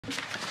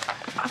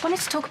I wanted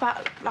to talk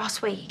about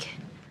last week.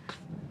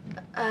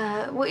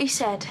 What you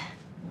said.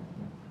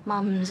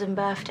 Mums and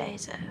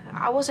birthdays.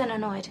 I wasn't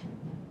annoyed.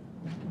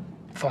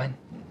 Fine.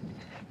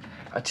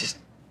 I just...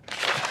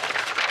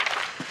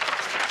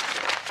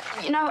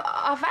 You know,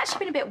 I've actually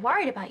been a bit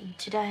worried about you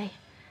today.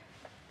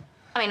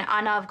 I mean,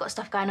 I know I've got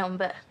stuff going on,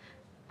 but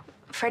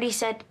Freddie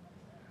said...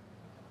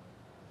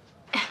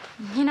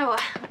 You know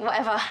what?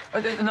 Whatever.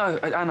 No,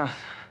 Anna.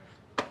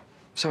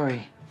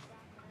 Sorry.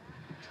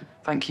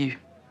 Thank you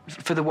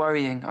for the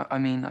worrying. I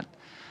mean,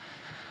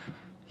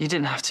 you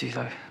didn't have to,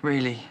 though,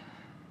 really.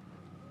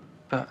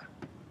 But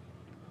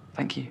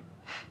thank you.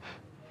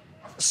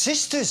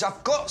 Sisters?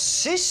 I've got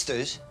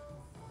sisters?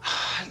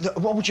 Look,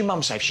 what would your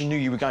mum say if she knew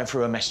you were going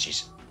through her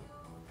messages?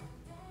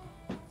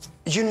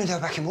 You knew they were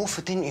back in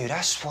Wolford, didn't you?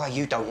 That's why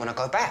you don't want to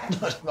go back.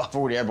 I've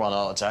already had one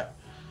heart attack.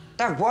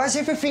 Dad, why has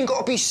everything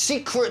got to be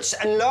secrets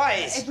and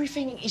lies?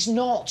 Everything is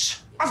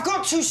not. I've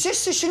got two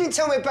sisters she didn't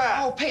tell me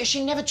about. Oh, Peter,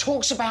 she never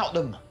talks about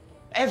them.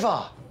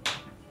 Ever.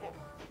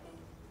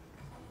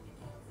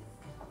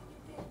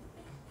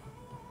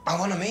 I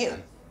want to meet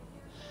them.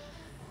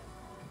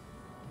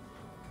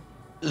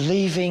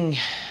 Leaving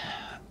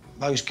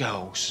those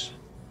girls,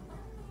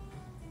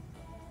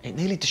 it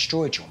nearly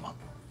destroyed your mum.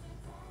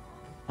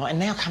 Right, and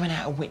now coming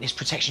out of witness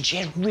protection, she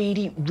has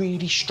really,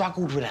 really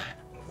struggled with that.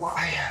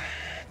 Why?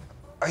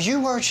 Are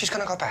you worried she's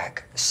going to go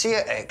back, see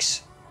her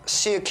ex,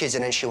 see her kids,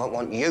 and then she won't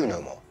want you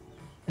no more?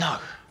 No.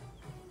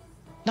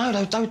 No,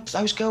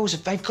 those girls,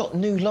 they've got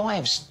new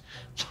lives.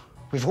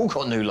 We've all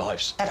got new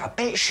lives. Dad, I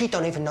bet she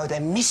don't even know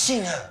they're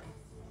missing her.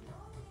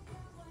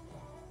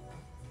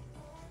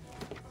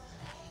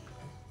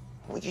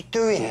 What are you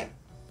doing?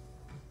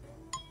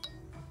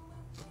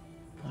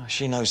 Oh,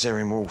 she knows they're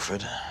in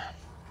Wolford.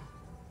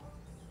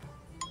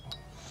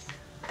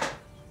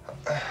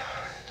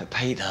 Look,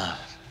 Peter,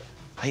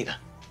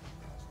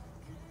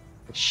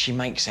 she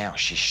makes out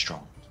she's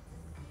strong.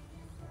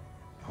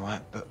 All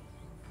right, but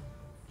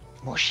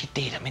what she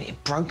did, I mean,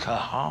 it broke her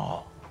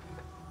heart.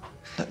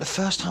 Look, the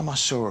first time I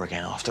saw her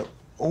again after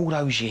all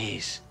those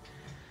years,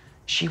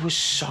 she was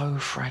so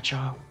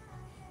fragile.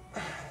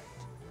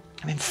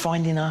 I mean,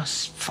 finding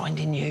us,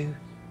 finding you.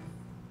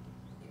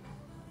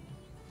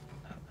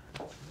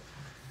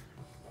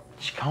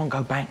 She can't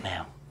go back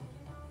now.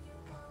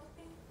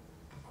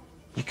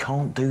 You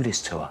can't do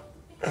this to her.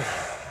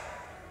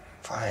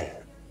 Fine,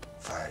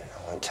 I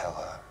won't tell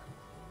her.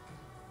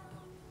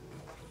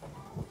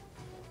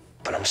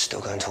 But I'm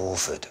still going to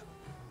Wolford.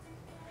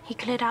 He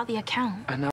cleared out the account. I know.